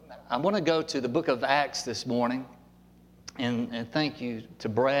I want to go to the book of Acts this morning, and thank you to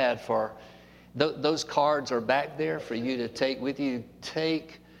Brad for those cards are back there for you to take with you.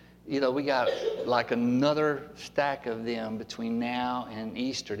 We got like another stack of them between now and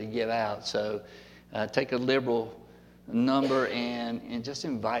Easter to give out. So take a liberal number and just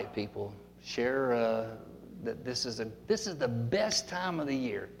invite people. Share that this is the best time of the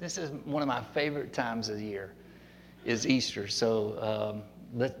year. This is one of my favorite times of the year, is Easter. So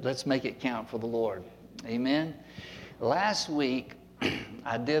let's make it count for the Lord. Amen. Last week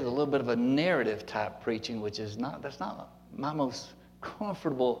I did a little bit of a narrative type preaching, that's not my most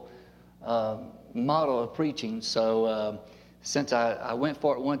comfortable model of preaching. So since I went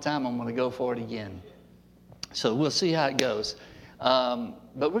for it one time, I'm going to go for it again. So we'll see how it goes.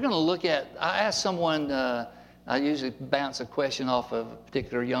 But we're going to look at, I asked someone, I usually bounce a question off of a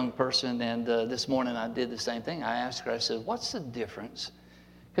particular young person, and this morning I did the same thing. I asked her, I said, what's the difference?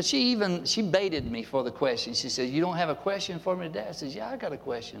 Because she baited me for the question. She said, you don't have a question for me today? I said, yeah, I got a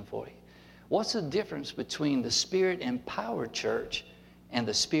question for you. What's the difference between the Spirit-empowered church and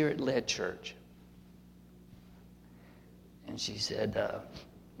the Spirit-led church? And she said,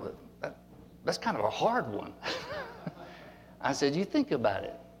 well, that's kind of a hard one. I said, you think about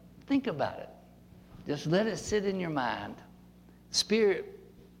it. Think about it. Just let it sit in your mind.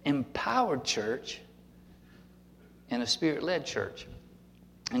 Spirit-empowered church and a Spirit-led church.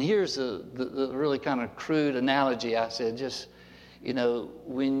 And here's the really kind of crude analogy. I said,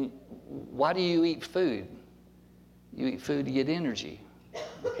 why do you eat food? You eat food to get energy,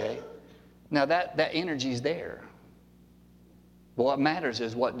 okay? Now that energy is there. But what matters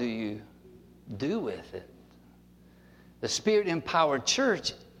is, what do you do with it? The Spirit-empowered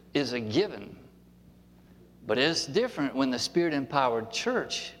church is a given. But it's different when the Spirit-empowered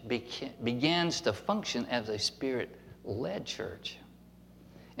church begins to function as a Spirit-led church.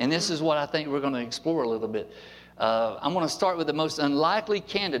 And this is what I think we're going to explore a little bit. I'm going to start with the most unlikely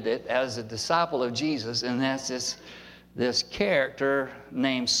candidate as a disciple of Jesus, and that's this character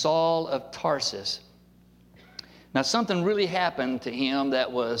named Saul of Tarsus. Now, something really happened to him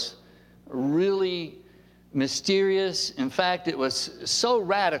that was really mysterious. In fact, it was so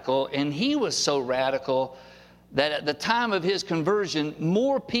radical, and he was so radical that at the time of his conversion,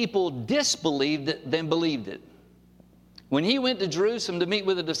 more people disbelieved it than believed it. When he went to Jerusalem to meet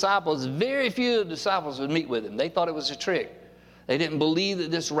with the disciples, very few of the disciples would meet with him. They thought it was a trick. They didn't believe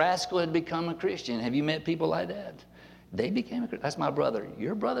that this rascal had become a Christian. Have you met people like that? They became a Christian. That's my brother.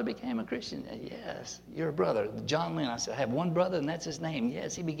 Your brother became a Christian? Yes, your brother. John Lynn. I said, I have one brother, and that's his name.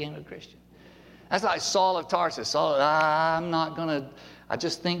 Yes, he became a Christian. That's like Saul of Tarsus. Saul, I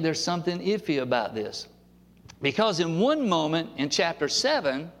just think there's something iffy about this. Because in one moment in chapter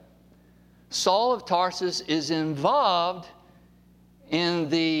 7, Saul of Tarsus is involved in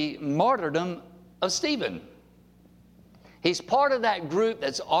the martyrdom of Stephen. He's part of that group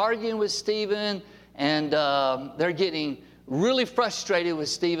that's arguing with Stephen, and they're getting really frustrated with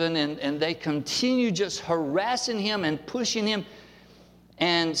Stephen, and they continue just harassing him and pushing him.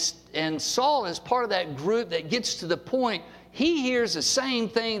 And Saul is part of that group that gets to the point, he hears the same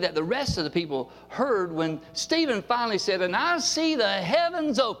thing that the rest of the people heard when Stephen finally said, and I see the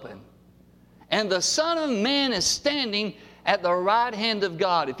heavens open, and the Son of Man is standing at the right hand of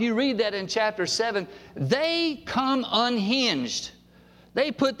God. If you read that in chapter 7, they come unhinged.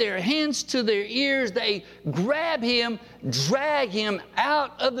 They put their hands to their ears. They grab him, drag him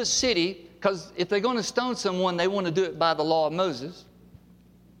out of the city, because if they're going to stone someone, they want to do it by the law of Moses.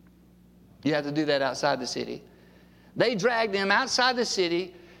 You have to do that outside the city. They dragged them outside the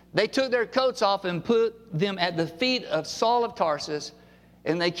city. They took their coats off and put them at the feet of Saul of Tarsus,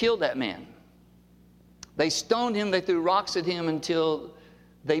 and they killed that man. They stoned him. They threw rocks at him until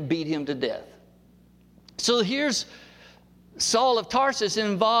they beat him to death. So here's Saul of Tarsus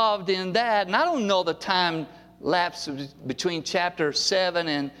involved in that. And I don't know the time lapse between chapter 7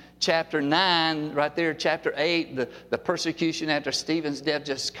 and chapter 9. Right there, chapter 8, the persecution after Stephen's death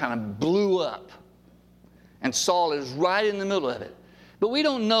just kind of blew up. And Saul is right in the middle of it. But we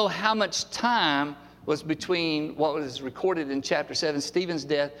don't know how much time was between what was recorded in chapter 7, Stephen's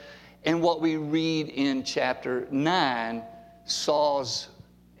death, and what we read in chapter 9, Saul's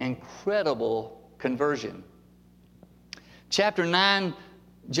incredible conversion. Chapter 9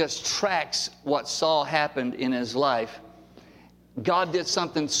 just tracks what Saul happened in his life. God did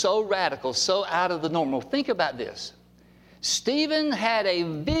something so radical, so out of the normal. Think about this. Stephen had a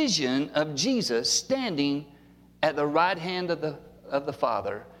vision of Jesus standing at the right hand of the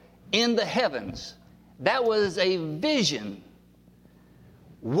Father in the heavens. That was a vision.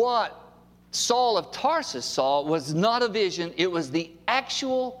 What Saul of Tarsus saw was not a vision. It was the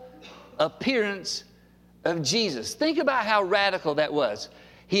actual appearance of Jesus. Think about how radical that was.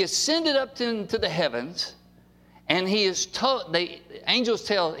 He ascended up into the heavens, and he is told, the angels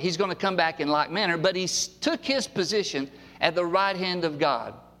tell he's going to come back in like manner, but he took his position at the right hand of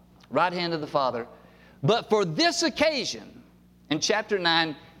God, right hand of the Father. But for this occasion, in chapter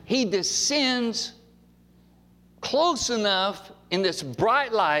 9, he descends close enough in this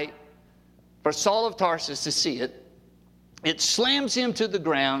bright light for Saul of Tarsus to see it. It slams him to the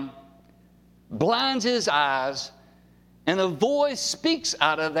ground, blinds his eyes, and a voice speaks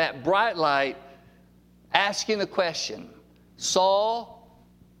out of that bright light asking a question. Saul,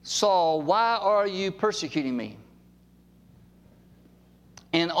 Saul, why are you persecuting me?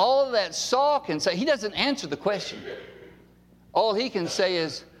 And all of that Saul can say, he doesn't answer the question. All he can say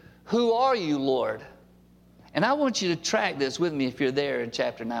is, who are you, Lord? And I want you to track this with me if you're there in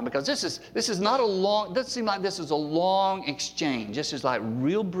chapter 9, because this is not a long, it doesn't seem like this is a long exchange. This is like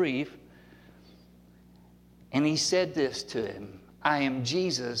real brief. And he said this to him, I am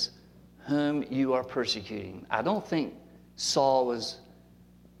Jesus whom you are persecuting. I don't think Saul was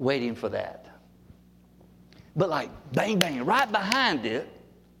waiting for that. But like bang, bang, right behind it,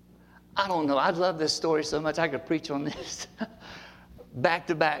 I don't know, I love this story so much I could preach on this. Back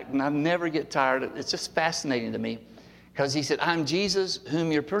to back, and I never get tired. It's just fascinating to me because he said, I'm Jesus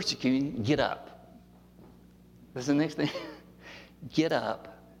whom you're persecuting. Get up. That's the next thing. Get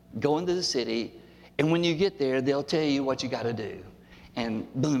up, go into the city, and when you get there, they'll tell you what you got to do. And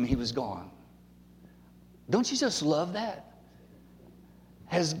boom, he was gone. Don't you just love that?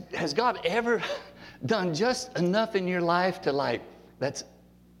 Has God ever done just enough in your life to like, that's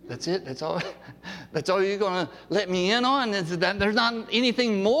it? That's all you're going to let me in on? There's not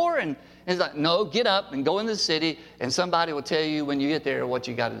anything more? And it's like, no, get up and go into the city, and somebody will tell you when you get there what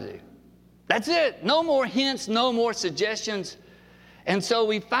you got to do. That's it. No more hints, no more suggestions. And so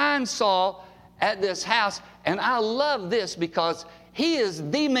we find Saul at this house, and I love this because he is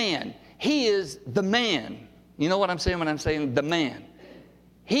the man. He is the man. You know what I'm saying when I'm saying the man?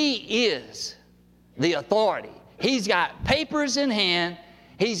 He is the authority. He's got papers in hand.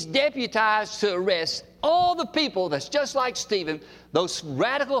 He's deputized to arrest all the people that's just like Stephen, those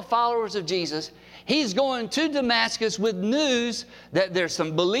radical followers of Jesus. He's going to Damascus with news that there's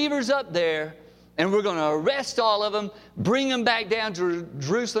some believers up there, and we're going to arrest all of them, bring them back down to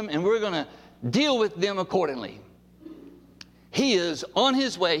Jerusalem, and we're going to deal with them accordingly. He is on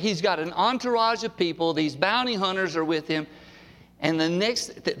his way. He's got an entourage of people. These bounty hunters are with him. And the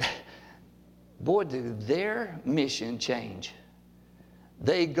next, boy, did their mission change.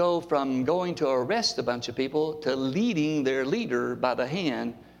 They go from going to arrest a bunch of people to leading their leader by the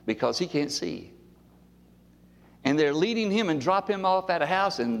hand because he can't see. And they're leading him and drop him off at a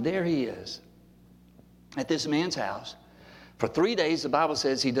house, and there he is at this man's house. For 3 days, the Bible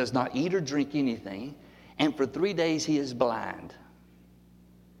says he does not eat or drink anything, and for 3 days he is blind.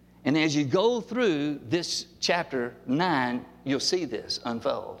 And as you go through this chapter 9, you'll see this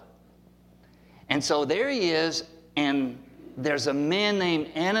unfold. And so there he is, and there's a man named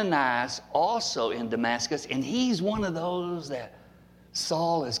Ananias also in Damascus, and he's one of those that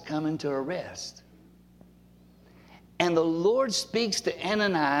Saul is coming to arrest. And the Lord speaks to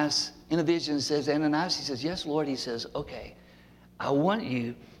Ananias in a vision and says, Ananias, he says, yes, Lord. He says, okay, I want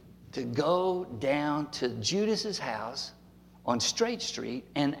you to go down to Judas's house on Straight Street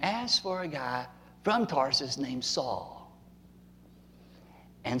and ask for a guy from Tarsus named Saul.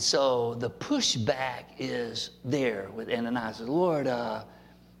 And so the pushback is there with Ananias. Lord,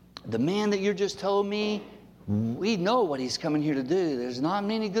 the man that you just told me, we know what he's coming here to do. There's not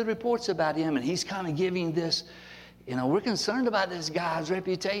many good reports about him, and he's kind of giving this, we're concerned about this guy's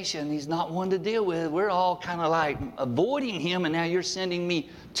reputation. He's not one to deal with. We're all kind of like avoiding him, and now you're sending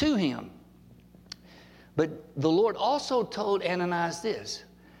me to him. But the Lord also told Ananias this.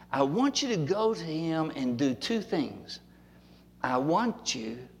 I want you to go to him and do two things. I want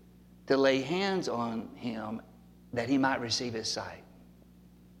you to lay hands on him that he might receive his sight.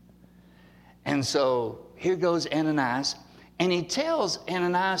 And so here goes Ananias, and he tells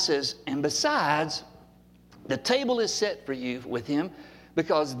Ananias, says, and besides, the table is set for you with him,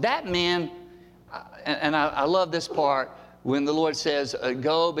 because that man, and I love this part when the Lord says,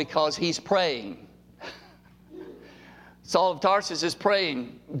 go because he's praying. Saul of Tarsus is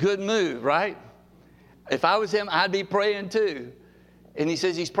praying. Good move, right? If I was him, I'd be praying too. And he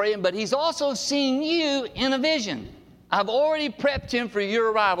says he's praying, but he's also seeing you in a vision. I've already prepped him for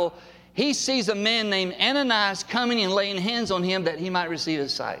your arrival. He sees a man named Ananias coming and laying hands on him that he might receive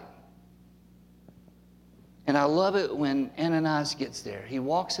his sight. And I love it when Ananias gets there. He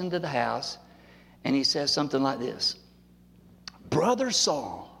walks into the house and he says something like this. Brother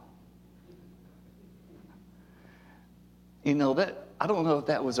Saul, You know, that I don't know if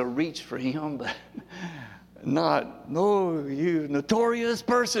that was a reach for him, but you notorious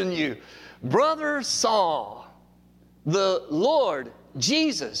person, you. Brother Saul, the Lord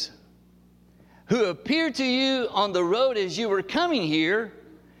Jesus, who appeared to you on the road as you were coming here,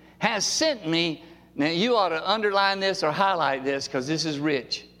 has sent me. Now, you ought to underline this or highlight this because this is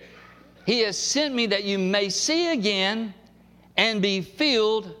rich. He has sent me that you may see again and be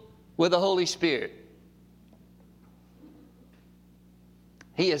filled with the Holy Spirit.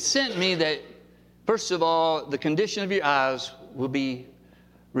 He has sent me that, first of all, the condition of your eyes will be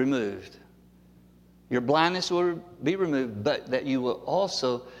removed. Your blindness will be removed, but that you will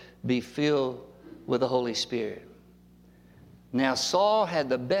also be filled with the Holy Spirit. Now, Saul had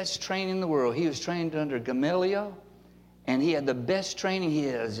the best training in the world. He was trained under Gamaliel, and he had the best training. He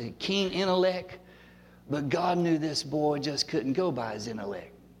has a keen intellect, but God knew this boy just couldn't go by his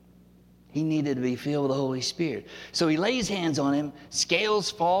intellect. He needed to be filled with the Holy Spirit. So he lays hands on him,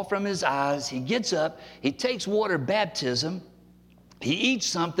 scales fall from his eyes, he gets up, he takes water baptism, he eats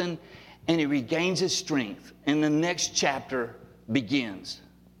something, and he regains his strength. And the next chapter begins.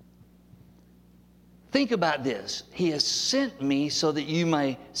 Think about this. He has sent me so that you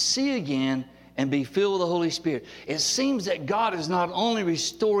may see again and be filled with the Holy Spirit. It seems that God is not only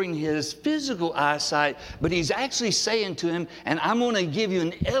restoring his physical eyesight, but he's actually saying to him, and I'm going to give you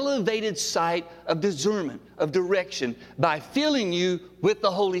an elevated sight of discernment, of direction, by filling you with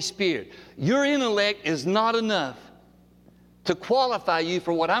the Holy Spirit. Your intellect is not enough to qualify you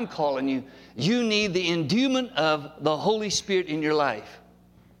for what I'm calling you. You need the endowment of the Holy Spirit in your life.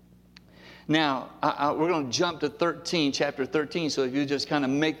 Now, we're going to jump to chapter 13, so if you just kind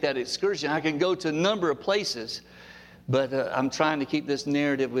of make that excursion, I can go to a number of places, but I'm trying to keep this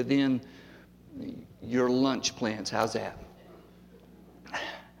narrative within your lunch plans. How's that?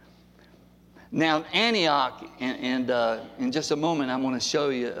 Now, Antioch, and in just a moment, I'm going to show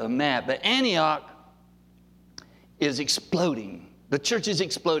you a map, but Antioch is exploding. The church is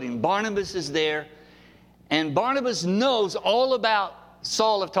exploding. Barnabas is there, and Barnabas knows all about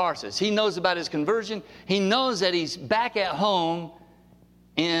Saul of Tarsus. He knows about his conversion. He knows that he's back at home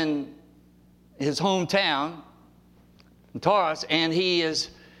in his hometown, Tarsus, and he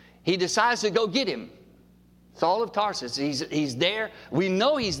decides to go get him. Saul of Tarsus, he's there. We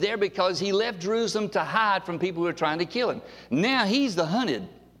know he's there because he left Jerusalem to hide from people who are trying to kill him. Now he's the hunted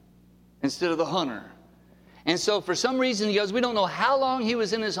instead of the hunter. And so for some reason he goes, we don't know how long he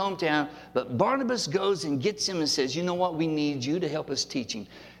was in his hometown, but Barnabas goes and gets him and says, you know what, we need you to help us teaching.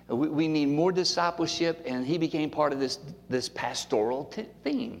 We need more discipleship, and he became part of this pastoral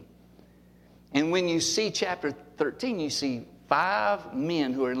theme. And when you see chapter 13, you see 5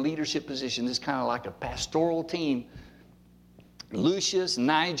 men who are in leadership positions. It's kind of like a pastoral team. Lucius,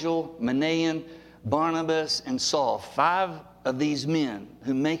 Nigel, Manaen, Barnabas, and Saul. 5 of these men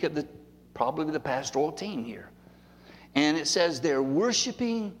who make up probably the pastoral team here. And it says they're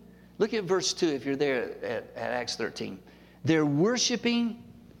worshiping. Look at verse 2 if you're there at Acts 13. They're worshiping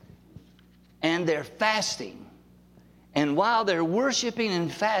and they're fasting. And while they're worshiping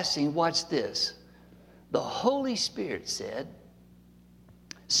and fasting, watch this. The Holy Spirit said,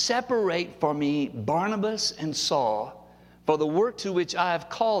 separate for me Barnabas and Saul for the work to which I have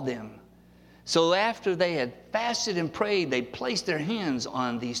called them. So after they had fasted and prayed, they placed their hands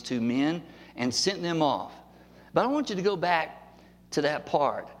on these 2 men and sent them off. But I want you to go back to that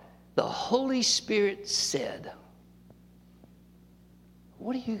part. The Holy Spirit said.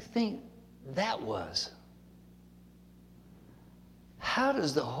 What do you think that was? How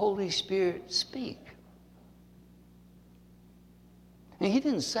does the Holy Spirit speak? And he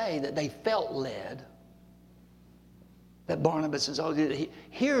didn't say that they felt led. That Barnabas is,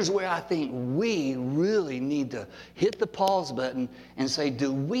 here's where I think we really need to hit the pause button and say,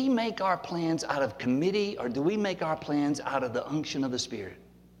 do we make our plans out of committee, or do we make our plans out of the unction of the Spirit?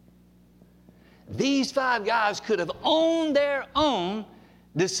 These 5 guys could have on their own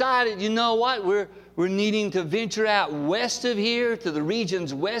decided, you know what, we're needing to venture out west of here to the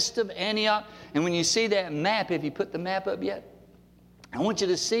regions west of Antioch. And when you see that map, if you put the map up yet, I want you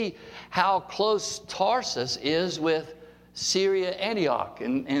to see how close Tarsus is with Syria, Antioch,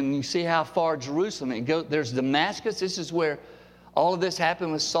 and you see how far Jerusalem it goes. There's Damascus. This is where all of this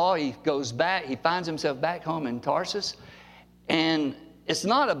happened with Saul. He goes back. He finds himself back home in Tarsus, and it's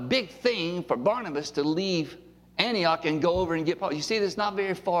not a big thing for Barnabas to leave Antioch and go over and get Paul. You see, it's not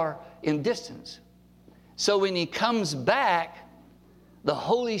very far in distance. So when he comes back, the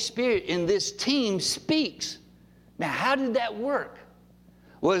Holy Spirit in this team speaks. Now, how did that work?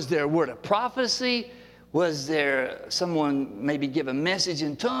 Was there a word of prophecy? Was there someone maybe give a message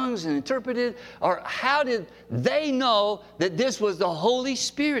in tongues and interpret it? Or how did they know that this was the Holy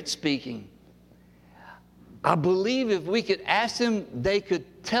Spirit speaking? I believe if we could ask them, they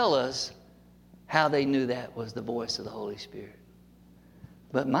could tell us how they knew that was the voice of the Holy Spirit.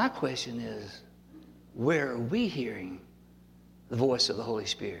 But my question is, where are we hearing the voice of the Holy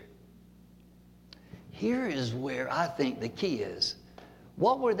Spirit? Here is where I think the key is.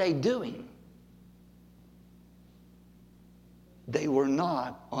 What were they doing? They were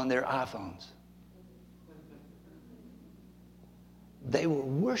not on their iPhones. They were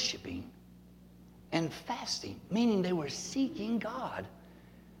worshiping and fasting, meaning they were seeking God.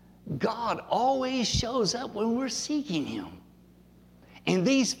 God always shows up when we're seeking Him. And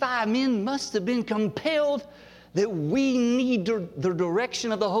these 5 men must have been compelled that we need the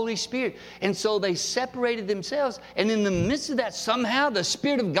direction of the Holy Spirit. And so they separated themselves. And in the midst of that, somehow the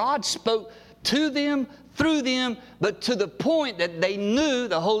Spirit of God spoke to them, through them, but to the point that they knew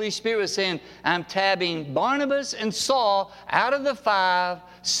the Holy Spirit was saying, I'm tabbing Barnabas and Saul out of the 5,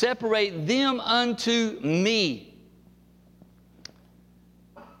 separate them unto me.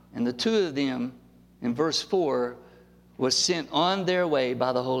 And the 2 of them, in verse 4, was sent on their way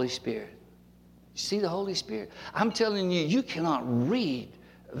by the Holy Spirit. You see the Holy Spirit? I'm telling you, you cannot read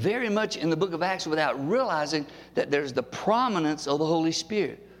very much in the book of Acts without realizing that there's the prominence of the Holy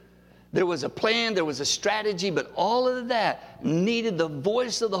Spirit. There was a plan, there was a strategy, but all of that needed the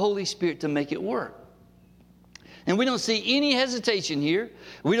voice of the Holy Spirit to make it work. And we don't see any hesitation here.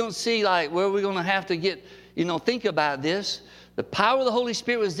 We don't see like, well, we're going to have to get, think about this. The power of the Holy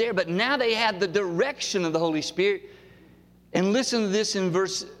Spirit was there, but now they had the direction of the Holy Spirit. And listen to this in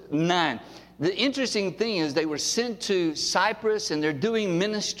verse 9. The interesting thing is they were sent to Cyprus and they're doing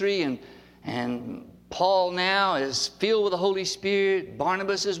ministry, and Paul now is filled with the Holy Spirit.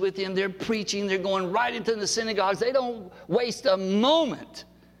 Barnabas is with him. They're preaching. They're going right into the synagogues. They don't waste a moment.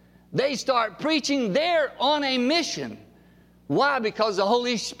 They start preaching. They're on a mission. Why? Because the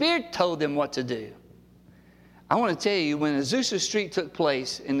Holy Spirit told them what to do. I want to tell you, when Azusa Street took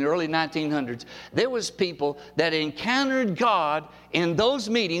place in the early 1900s, there was people that encountered God in those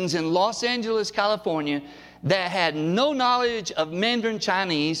meetings in Los Angeles, California, that had no knowledge of Mandarin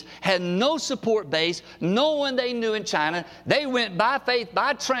Chinese, had no support base, no one they knew in China. They went by faith,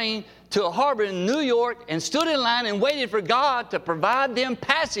 by train, to a harbor in New York and stood in line and waited for God to provide them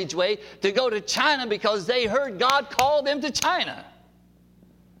passageway to go to China because they heard God call them to China.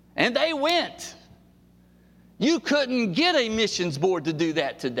 And they went. You couldn't get a missions board to do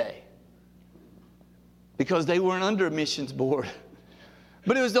that today because they weren't under a missions board.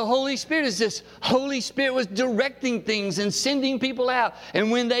 But it was the Holy Spirit. It's this Holy Spirit was directing things and sending people out.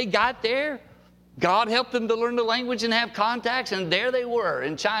 And when they got there, God helped them to learn the language and have contacts. And there they were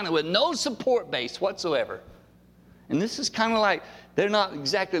in China with no support base whatsoever. And this is kind of like, they're not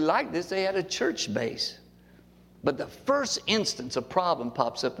exactly like this. They had a church base. But the first instance of problem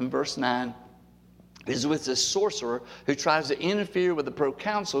pops up in verse 9. Is with this sorcerer who tries to interfere with the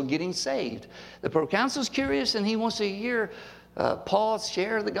proconsul getting saved. The proconsul's curious and he wants to hear Paul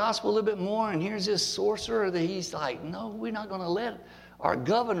share the gospel a little bit more. And here's this sorcerer that he's like, no, we're not going to let our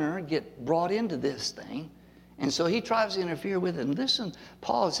governor get brought into this thing. And so he tries to interfere with it. And listen,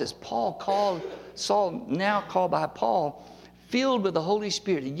 Paul says, Saul, now called by Paul, filled with the Holy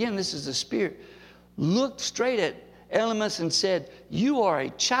Spirit. Again, this is the Spirit. Looked straight at Elymas and said, you are a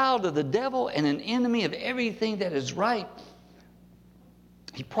child of the devil and an enemy of everything that is right.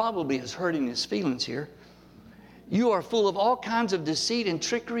 He probably is hurting his feelings here. You are full of all kinds of deceit and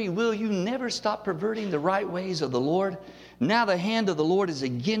trickery. Will you never stop perverting the right ways of the Lord? Now the hand of the Lord is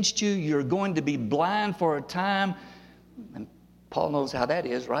against you. You're going to be blind for a time. And Paul knows how that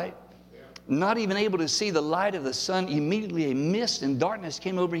is, right? Not even able to see the light of the sun. Immediately a mist and darkness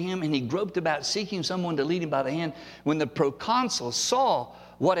came over him, and he groped about seeking someone to lead him by the hand. When the proconsul saw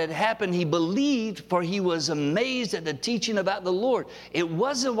what had happened, he believed, for he was amazed at the teaching about the Lord. It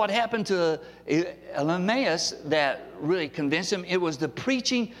wasn't what happened to Elymas that really convinced him. It was the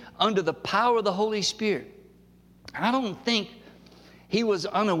preaching under the power of the Holy Spirit. I don't think he was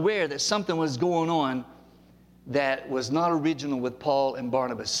unaware that something was going on that was not original with Paul and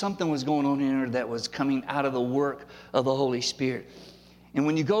Barnabas. Something was going on here that was coming out of the work of the Holy Spirit. And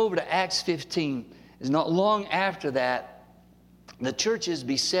when you go over to Acts 15, it's not long after that, the church is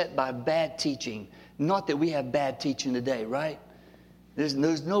beset by bad teaching. Not that we have bad teaching today, right? There's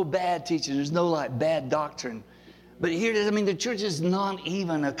no bad teaching. There's no like bad doctrine. But here it is. I mean, the church is not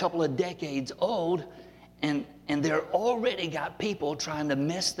even a couple of decades old, and they're already got people trying to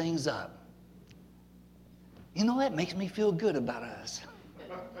mess things up. You know, that makes me feel good about us.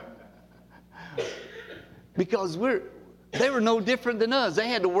 because they were no different than us. They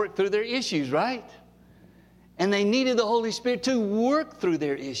had to work through their issues, right? And they needed the Holy Spirit to work through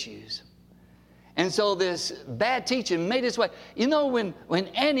their issues. And so this bad teaching made its way. You know, when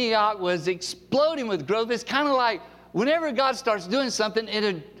Antioch was exploding with growth, it's kind of like whenever God starts doing something,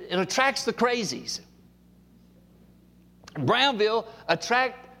 it attracts the crazies. Brownville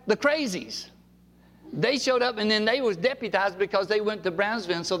attracted the crazies. They showed up, and then they was deputized because they went to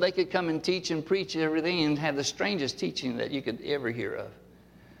Brownsville so they could come and teach and preach everything and have the strangest teaching that you could ever hear of.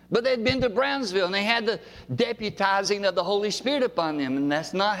 But they'd been to Brownsville, and they had the deputizing of the Holy Spirit upon them, and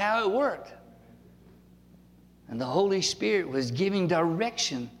that's not how it worked. And the Holy Spirit was giving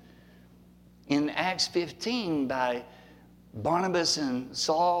direction in Acts 15 by Barnabas and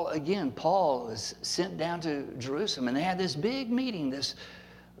Saul. Again, Paul was sent down to Jerusalem, and they had this big meeting, this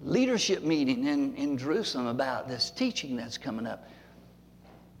leadership meeting in Jerusalem about this teaching that's coming up.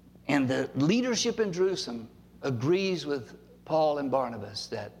 And the leadership in Jerusalem agrees with Paul and Barnabas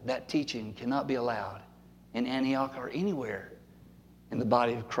that teaching cannot be allowed in Antioch or anywhere in the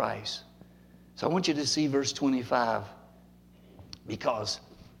body of Christ. So I want you to see verse 25, because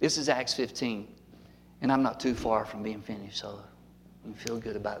this is Acts 15, and I'm not too far from being finished, so you feel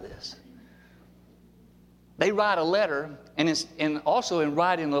good about this. They write a letter, and also in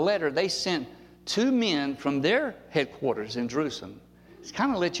writing the letter, they sent 2 men from their headquarters in Jerusalem. It's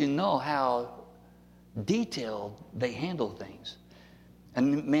kind of let you know how detailed they handle things. A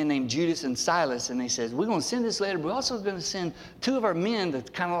man named Judas and Silas, and they said, we're going to send this letter, but we're also going to send 2 of our men to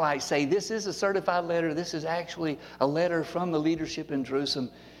kind of like say, this is a certified letter. This is actually a letter from the leadership in Jerusalem.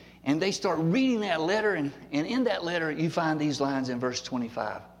 And they start reading that letter, and in that letter, you find these lines in verse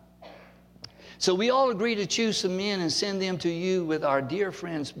 25. So we all agree to choose some men and send them to you with our dear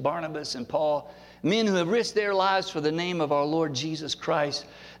friends Barnabas and Paul, men who have risked their lives for the name of our Lord Jesus Christ.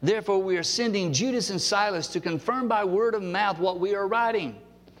 Therefore, we are sending Judas and Silas to confirm by word of mouth what we are writing.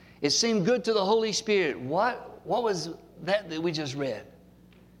 It seemed good to the Holy Spirit. What was that we just read?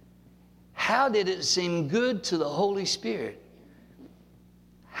 How did it seem good to the Holy Spirit?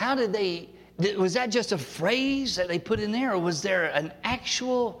 How did was that just a phrase that they put in there, or was there an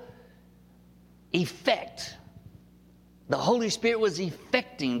actual effect? The Holy Spirit was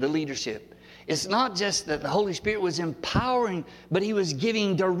effecting the leadership. It's not just that the Holy Spirit was empowering, but He was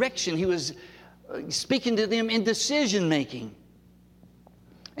giving direction. He was speaking to them in decision making.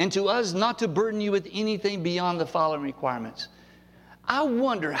 And to us, not to burden you with anything beyond the following requirements. I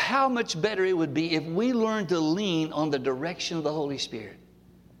wonder how much better it would be if we learned to lean on the direction of the Holy Spirit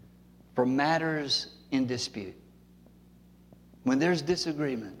for matters in dispute. When there's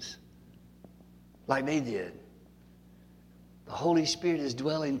disagreements, like they did, the Holy Spirit is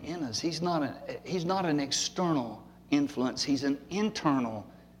dwelling in us. He's not an external influence. He's an internal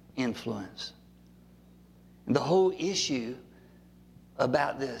influence. And the whole issue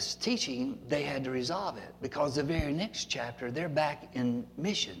about this teaching, they had to resolve it, because the very next chapter, they're back in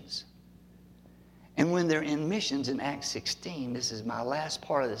missions. And when they're in missions in Acts 16, this is my last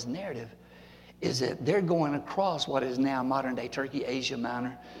part of this narrative, is that they're going across what is now modern-day Turkey, Asia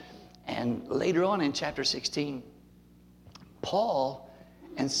Minor. And later on in chapter 16, Paul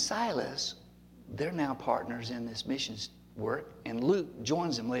and Silas, they're now partners in this missions work, and Luke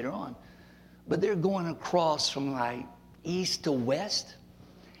joins them later on. But they're going across from like east to west,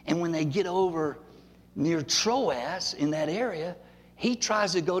 and when they get over near Troas in that area, he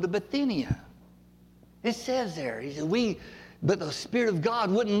tries to go to Bithynia. It says there, he said, but the Spirit of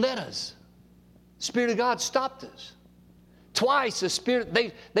God wouldn't let us. The Spirit of God stopped us. Twice the Spirit,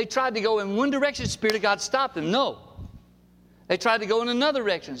 they tried to go in one direction, the Spirit of God stopped them. No. They tried to go in another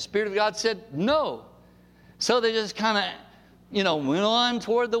direction. The Spirit of God said no. So they just kind of, went on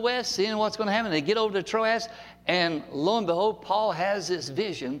toward the west, seeing what's going to happen. They get over to Troas, and lo and behold, Paul has this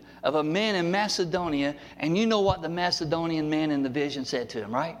vision of a man in Macedonia. And you know what the Macedonian man in the vision said to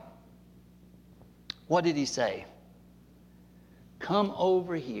him, right? What did he say? Come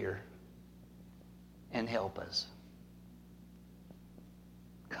over here and help us.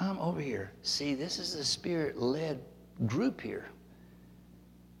 Come over here. See, this is the Spirit-led group here.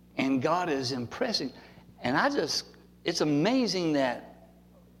 And God is impressing. And it's amazing that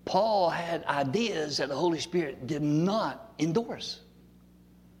Paul had ideas that the Holy Spirit did not endorse.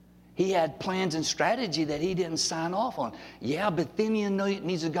 He had plans and strategy that he didn't sign off on. Yeah, Bithynia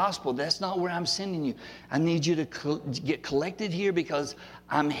needs the gospel. That's not where I'm sending you. I need you to get collected here because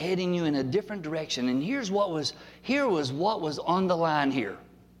I'm heading you in a different direction. And here was what was on the line here.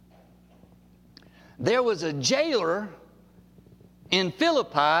 There was a jailer in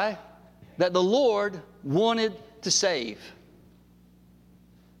Philippi that the Lord wanted to save.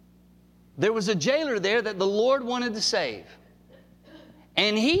 There was a jailer there that the Lord wanted to save.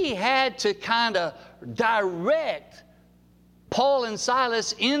 And he had to kind of direct Paul and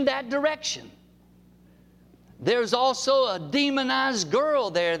Silas in that direction. There's also a demonized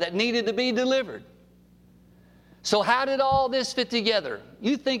girl there that needed to be delivered. So how did all this fit together?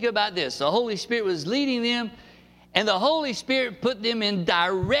 You think about this. The Holy Spirit was leading them, and the Holy Spirit put them in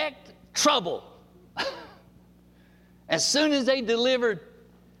direct trouble. As soon as they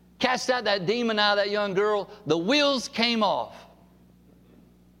cast out that demon out of that young girl, the wheels came off.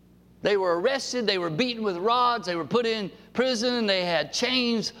 They were arrested. They were beaten with rods. They were put in prison. They had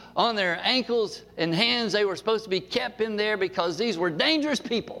chains on their ankles and hands. They were supposed to be kept in there because these were dangerous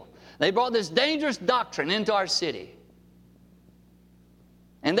people. They brought this dangerous doctrine into our city.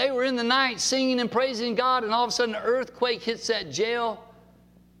 And they were in the night singing and praising God, and all of a sudden an earthquake hits that jail.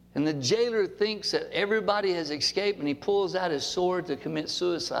 And the jailer thinks that everybody has escaped, and he pulls out his sword to commit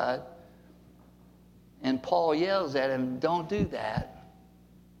suicide. And Paul yells at him, "Don't do that.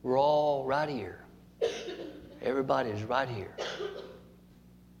 We're all right here. Everybody's right here."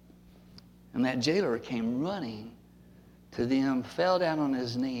 And that jailer came running to them, fell down on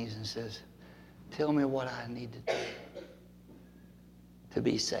his knees and says, "Tell me what I need to do to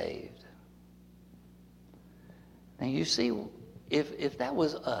be saved." Now you see, if that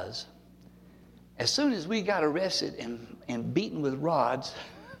was us, as soon as we got arrested and beaten with rods,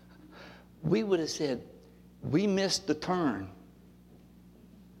 we would have said, "We missed the turn.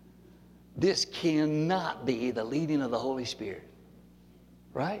 This cannot be the leading of the Holy Spirit."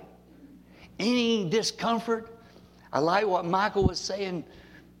 Right? Any discomfort? I like what Michael was saying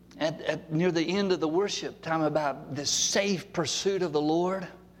near the end of the worship time about this safe pursuit of the Lord.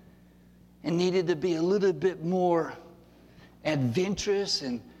 It needed to be a little bit more adventurous.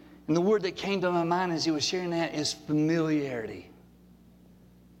 And the word that came to my mind as he was sharing that is familiarity.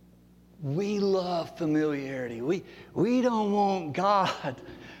 We love familiarity. We don't want God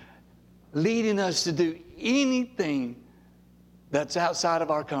leading us to do anything that's outside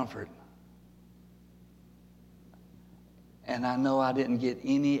of our comfort. And I know I didn't get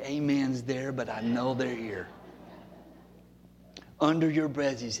any amens there, but I know they're here. Under your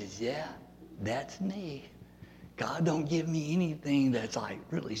breath, he says, "Yeah, that's me. God don't give me anything that's like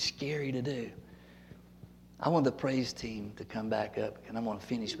really scary to do." I want the praise team to come back up, and I want to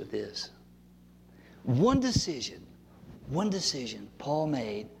finish with this. One decision Paul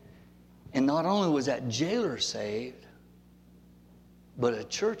made, and not only was that jailer saved, but a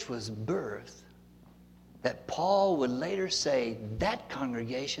church was birthed that Paul would later say that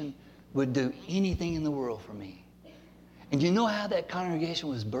congregation would do anything in the world for me. And you know how that congregation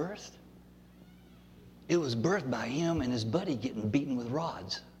was birthed? It was birthed by him and his buddy getting beaten with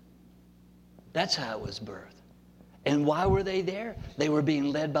rods. That's how it was birthed. And why were they there? They were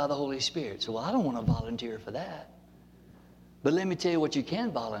being led by the Holy Spirit. So I don't want to volunteer for that. But let me tell you what you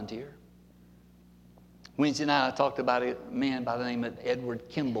can volunteer. Wednesday night I talked about a man by the name of Edward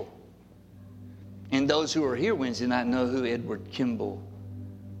Kimball. And those who are here Wednesday night know who Edward Kimball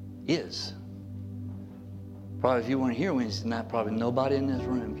is. Probably if you weren't here Wednesday night, probably nobody in this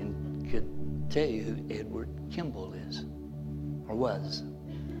room could tell you who Edward Kimball is or was.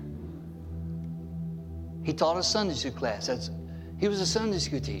 He taught a Sunday school class. He was a Sunday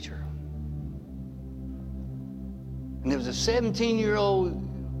school teacher. And there was a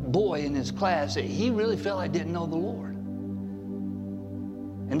 17-year-old boy in his class that he really felt like didn't know the Lord.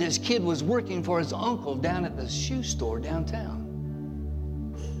 And this kid was working for his uncle down at the shoe store downtown.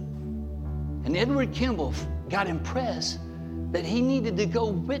 And Edward Kimball got impressed that he needed to go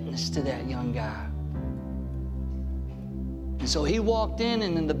witness to that young guy. And so he walked in,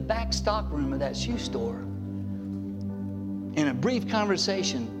 and in the back stock room of that shoe store, in a brief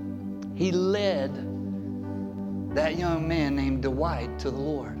conversation, he led that young man named Dwight to the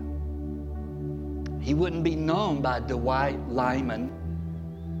Lord. He wouldn't be known by Dwight Lyman.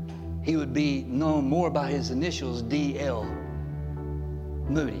 He would be known more by his initials, D.L.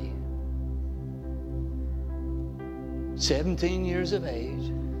 Moody. 17 years of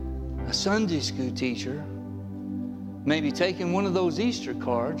age, a Sunday school teacher, maybe taking one of those Easter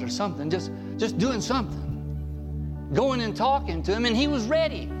cards or something, just doing something, going and talking to him, and he was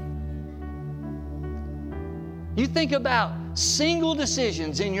ready. You think about single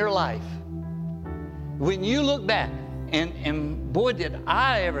decisions in your life. When you look back, and boy, did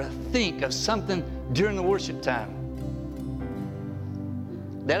I ever think of something during the worship time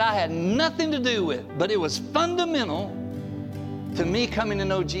that I had nothing to do with, but it was fundamental to me coming to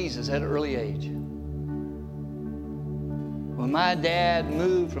know Jesus at an early age. When my dad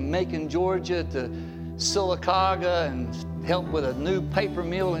moved from Macon, Georgia to Sylacauga and helped with a new paper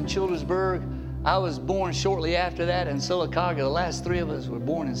mill in Childersburg. I was born shortly after that in Sylacauga. The last 3 of us were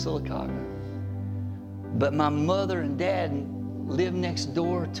born in Sylacauga. But my mother and dad lived next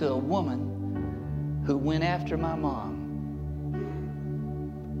door to a woman who went after my mom.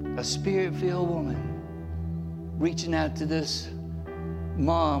 A spirit-filled woman reaching out to this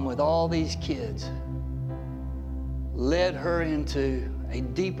mom with all these kids, led her into a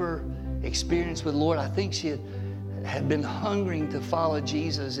deeper experience with the Lord. I think she had been hungering to follow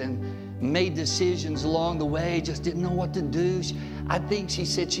Jesus and made decisions along the way, just didn't know what to do. I think she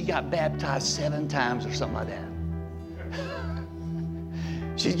said she got baptized 7 times or something like that.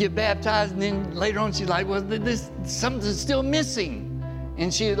 She'd get baptized, and then later on she's like, well, something's still missing.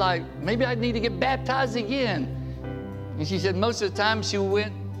 And she's like, maybe I need to get baptized again. And she said most of the time she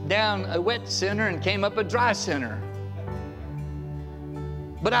went down a wet center and came up a dry center.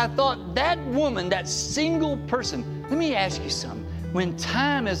 But I thought, that woman, that single person, let me ask you something. When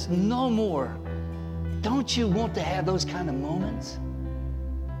time is no more, don't you want to have those kind of moments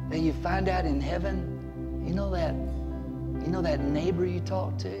that you find out in heaven? You know that neighbor you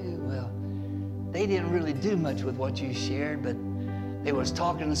talked to? Well, they didn't really do much with what you shared, but they was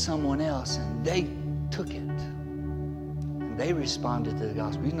talking to someone else and they took it. And they responded to the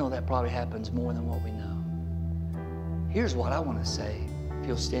gospel. You know that probably happens more than what we know. Here's what I want to say, if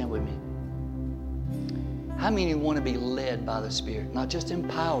you'll stand with me. How many want to be led by the Spirit? Not just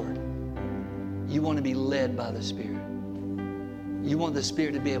empowered. You want to be led by the Spirit. You want the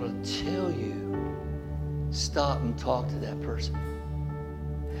Spirit to be able to tell you, stop and talk to that person.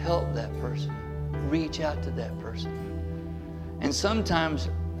 Help that person. Reach out to that person. And sometimes,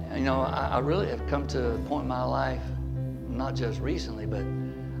 I really have come to a point in my life, not just recently, but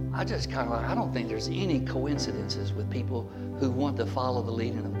I just kind of I don't think there's any coincidences with people who want to follow the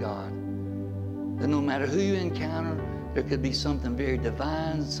leading of God. That no matter who you encounter, there could be something very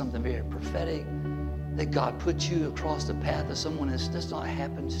divine, something very prophetic, that God puts you across the path of someone that's just not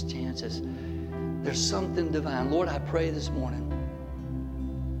happenstance. There's something divine. Lord, I pray this morning,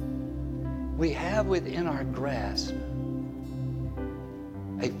 we have within our grasp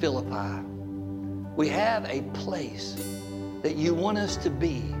a Philippi. We have a place that you want us to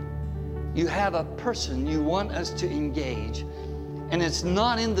be. You have a person you want us to engage. And it's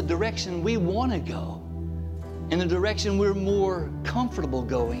not in the direction we want to go, in the direction we're more comfortable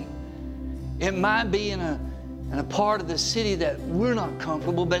going. It might be in a part of the city that we're not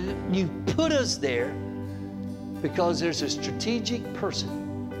comfortable, but you put us there because there's a strategic person.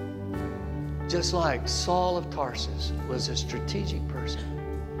 Just like Saul of Tarsus was a strategic person.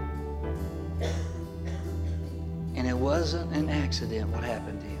 And it wasn't an accident what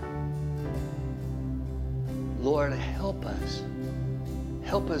happened to him. Lord, help us.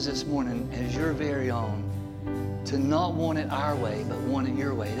 Help us this morning as your very own to not want it our way, but want it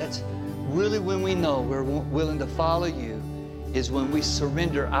your way. That's really when we know we're willing to follow you, is when we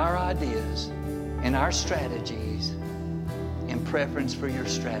surrender our ideas and our strategies in preference for your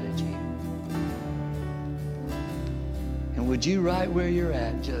strategy. And would you, right where you're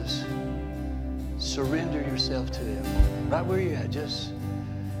at, just surrender yourself to him? Right where you're at, just,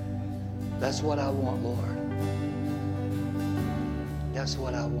 that's what I want, Lord. That's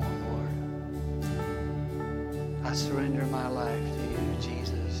what I want, Lord. I surrender my life to you,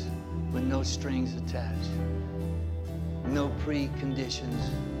 Jesus, with no strings attached, no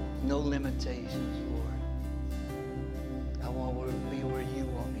preconditions, no limitations.